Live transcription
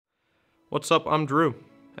What's up, I'm Drew,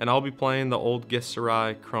 and I'll be playing the old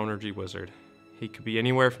Githzerai Chronergy Wizard. He could be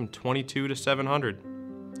anywhere from 22 to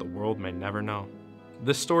 700. The world may never know.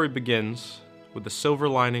 This story begins with the Silver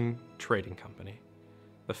Lining Trading Company.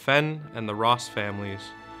 The Fenn and the Ross families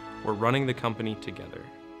were running the company together,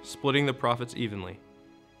 splitting the profits evenly.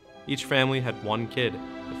 Each family had one kid.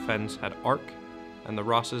 The Fenns had Ark, and the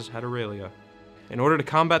Rosses had Aurelia. In order to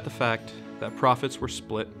combat the fact that profits were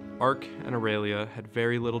split, Ark and Aurelia had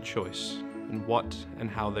very little choice in what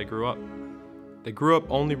and how they grew up. They grew up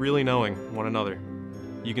only really knowing one another.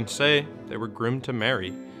 You can say they were groomed to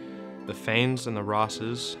marry. The Fanes and the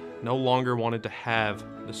Rosses no longer wanted to have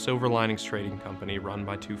the Silver Linings Trading Company run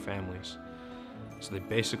by two families. So they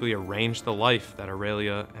basically arranged the life that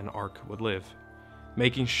Aurelia and Ark would live,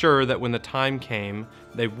 making sure that when the time came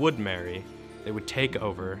they would marry, they would take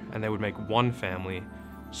over, and they would make one family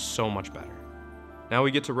so much better. Now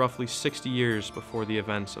we get to roughly 60 years before the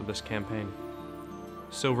events of this campaign.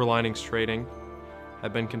 Silver Linings Trading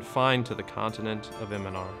had been confined to the continent of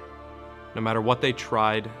Iminar. No matter what they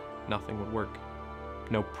tried, nothing would work.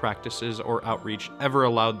 No practices or outreach ever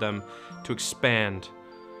allowed them to expand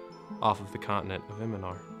off of the continent of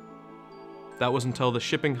Iminar. That was until the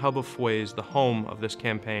shipping hub of Fways, the home of this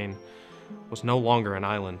campaign, was no longer an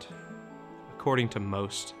island. According to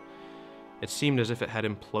most, it seemed as if it had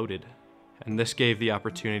imploded, and this gave the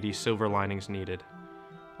opportunity Silver Linings needed.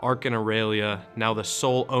 Ark and Aurelia, now the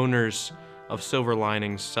sole owners of Silver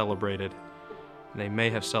Linings, celebrated, and they may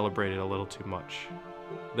have celebrated a little too much.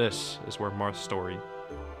 This is where Marth's story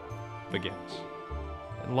begins.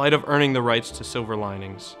 In light of earning the rights to Silver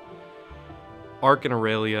Linings, Ark and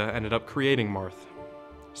Aurelia ended up creating Marth.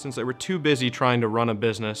 Since they were too busy trying to run a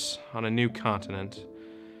business on a new continent,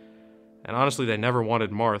 and honestly they never wanted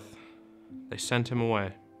Marth, they sent him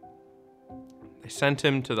away. They sent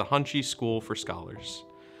him to the Hunchy School for Scholars,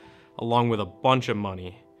 along with a bunch of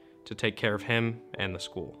money to take care of him and the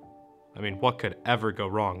school. I mean, what could ever go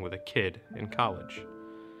wrong with a kid in college?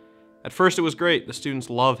 At first it was great. The students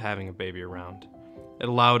loved having a baby around. It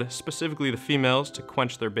allowed specifically the females to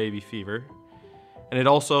quench their baby fever, and it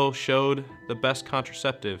also showed the best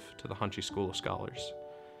contraceptive to the Hunchy School of Scholars.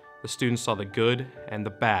 The students saw the good and the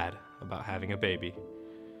bad about having a baby.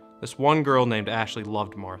 This one girl named Ashley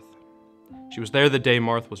loved Marth. She was there the day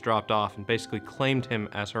Marth was dropped off and basically claimed him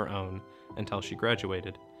as her own until she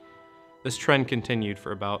graduated. This trend continued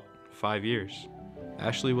for about 5 years.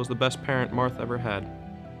 Ashley was the best parent Marth ever had.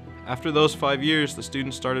 After those 5 years, the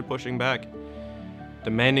students started pushing back,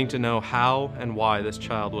 demanding to know how and why this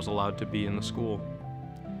child was allowed to be in the school.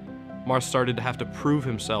 Marth started to have to prove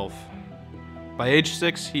himself. By age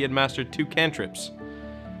 6, he had mastered 2 cantrips,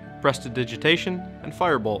 Prestidigitation and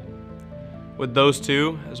Firebolt. With those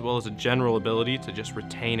two, as well as a general ability to just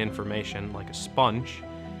retain information like a sponge,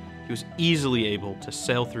 he was easily able to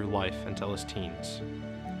sail through life until his teens.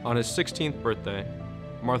 On his 16th birthday,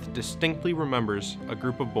 Marth distinctly remembers a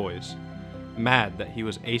group of boys, mad that he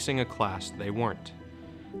was acing a class they weren't.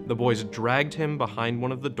 The boys dragged him behind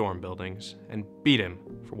one of the dorm buildings and beat him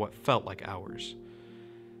for what felt like hours.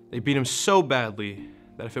 They beat him so badly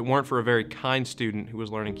that if it weren't for a very kind student who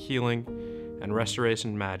was learning healing and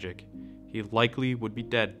restoration magic, he likely would be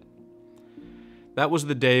dead. That was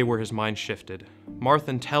the day where his mind shifted. Marth,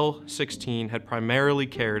 until 16, had primarily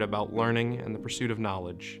cared about learning and the pursuit of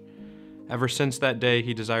knowledge. Ever since that day,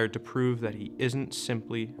 he desired to prove that he isn't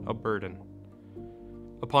simply a burden.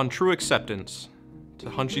 Upon true acceptance to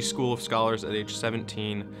Hunchy School of Scholars at age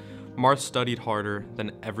 17, Marth studied harder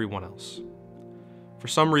than everyone else. For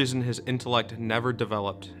some reason, his intellect never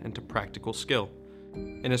developed into practical skill.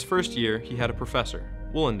 In his first year, he had a professor,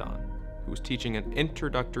 Wollendon, who was teaching an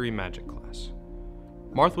introductory magic class.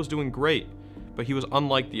 Marth was doing great, but he was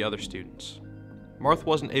unlike the other students. Marth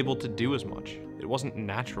wasn't able to do as much. It wasn't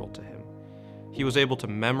natural to him. He was able to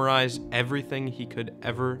memorize everything he could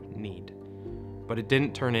ever need, but it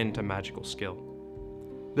didn't turn into magical skill.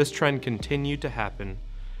 This trend continued to happen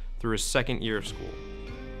through his second year of school.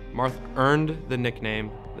 Marth earned the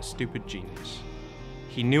nickname the Stupid Genius.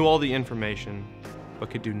 He knew all the information,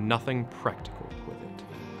 but could do nothing practical with it.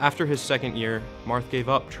 After his second year, Marth gave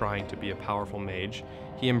up trying to be a powerful mage.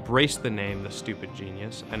 He embraced the name the Stupid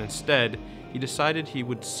Genius, and instead, he decided he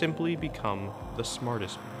would simply become the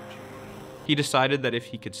smartest mage. He decided that if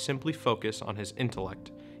he could simply focus on his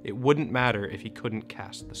intellect, it wouldn't matter if he couldn't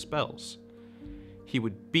cast the spells. He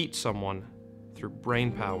would beat someone through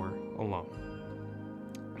brain power alone.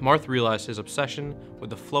 Marth realized his obsession with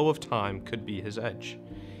the flow of time could be his edge.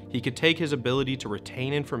 He could take his ability to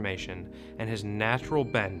retain information and his natural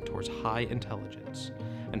bend towards high intelligence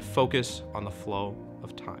and focus on the flow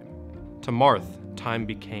of time. To Marth, time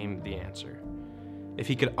became the answer. If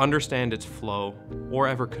he could understand its flow, or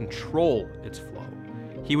ever control its flow,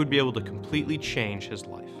 he would be able to completely change his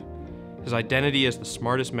life. His identity as the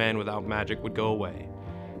smartest man without magic would go away.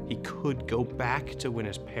 He could go back to when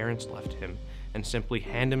his parents left him and simply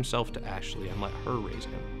hand himself to Ashley and let her raise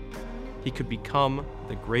him. He could become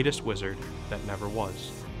the greatest wizard that never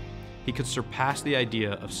was. He could surpass the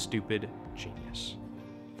idea of stupid genius.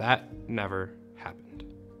 That never happened.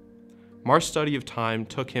 Marth's study of time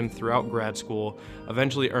took him throughout grad school,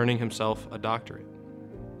 eventually earning himself a doctorate.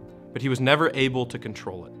 But he was never able to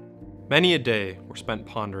control it. Many a day were spent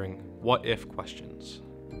pondering what-if questions.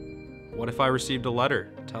 What if I received a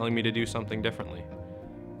letter telling me to do something differently?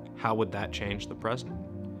 How would that change the present?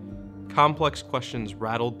 Complex questions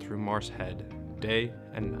rattled through Marth's head day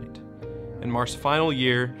and night. In Marth's final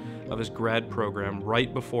year of his grad program,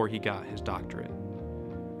 right before he got his doctorate,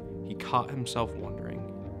 he caught himself wondering,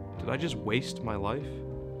 did I just waste my life?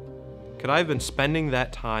 Could I have been spending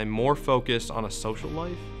that time more focused on a social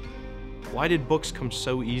life? Why did books come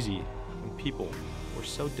so easy when people were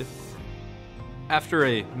so difficult? After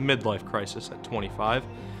a midlife crisis at 25,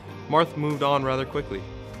 Marth moved on rather quickly,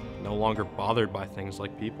 no longer bothered by things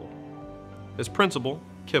like people. His principal,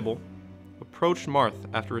 Kibble, approached Marth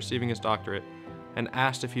after receiving his doctorate and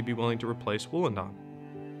asked if he'd be willing to replace Wollondon.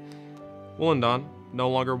 Wollondon no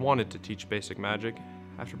longer wanted to teach basic magic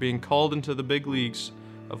after being called into the big leagues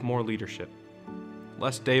of more leadership,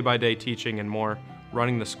 less day-by-day teaching and more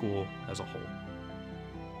running the school as a whole.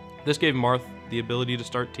 This gave Marth the ability to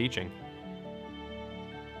start teaching.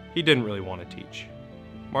 He didn't really want to teach.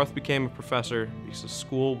 Marth became a professor because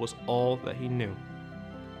school was all that he knew.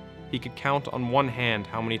 He could count on one hand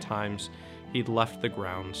how many times he'd left the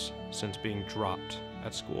grounds since being dropped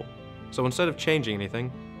at school. So instead of changing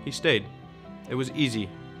anything, he stayed. It was easy,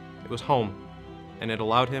 it was home, and it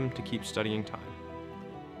allowed him to keep studying time.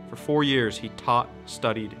 For 4 years, he taught,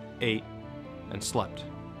 studied, ate, and slept.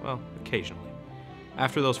 Well, occasionally.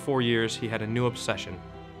 After those 4 years, he had a new obsession: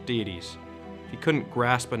 deities. If he couldn't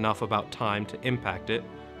grasp enough about time to impact it,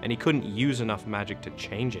 and he couldn't use enough magic to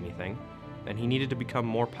change anything, then he needed to become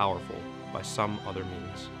more powerful by some other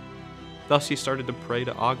means. Thus, he started to pray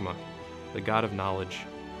to Ogma, the god of knowledge,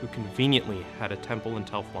 who conveniently had a temple in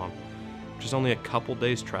Telflon, which is only a couple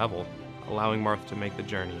days' travel, allowing Marth to make the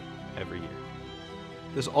journey every year.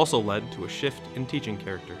 This also led to a shift in teaching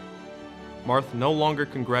character. Marth no longer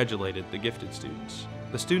congratulated the gifted students.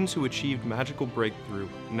 The students who achieved magical breakthrough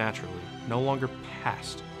naturally no longer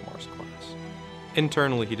passed Marth's class.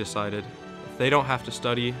 Internally, he decided, if they don't have to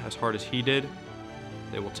study as hard as he did,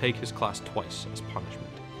 they will take his class twice as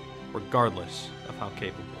punishment, regardless of how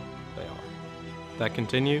capable they are. That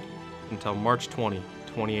continued until March 20,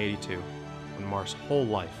 2082, when Marth's whole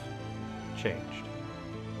life changed.